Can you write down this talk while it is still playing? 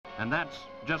And that's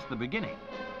just the beginning.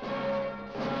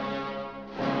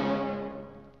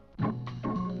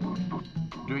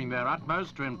 Doing their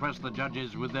utmost to impress the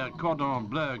judges with their cordon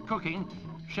bleu cooking,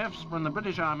 chefs from the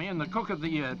British Army in the Cook of the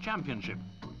Year Championship.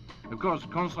 Of course,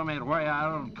 consommé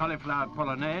royal, cauliflower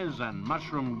polonaise and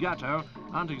mushroom gâteau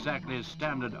aren't exactly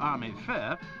standard army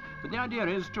fare, but the idea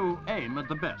is to aim at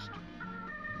the best.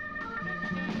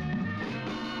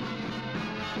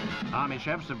 Army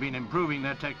chefs have been improving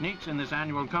their techniques in this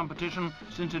annual competition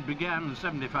since it began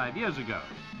 75 years ago.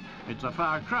 It's a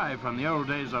far cry from the old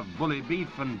days of bully beef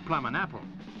and plum and apple.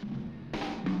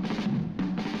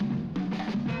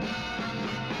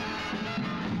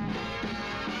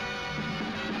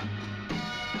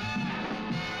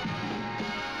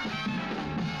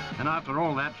 And after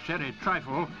all that sherry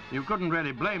trifle, you couldn't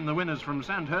really blame the winners from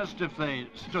Sandhurst if they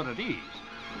stood at ease.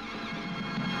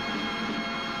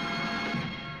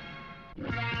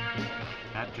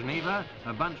 At Geneva,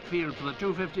 a bunched field for the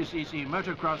 250cc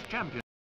motocross championship.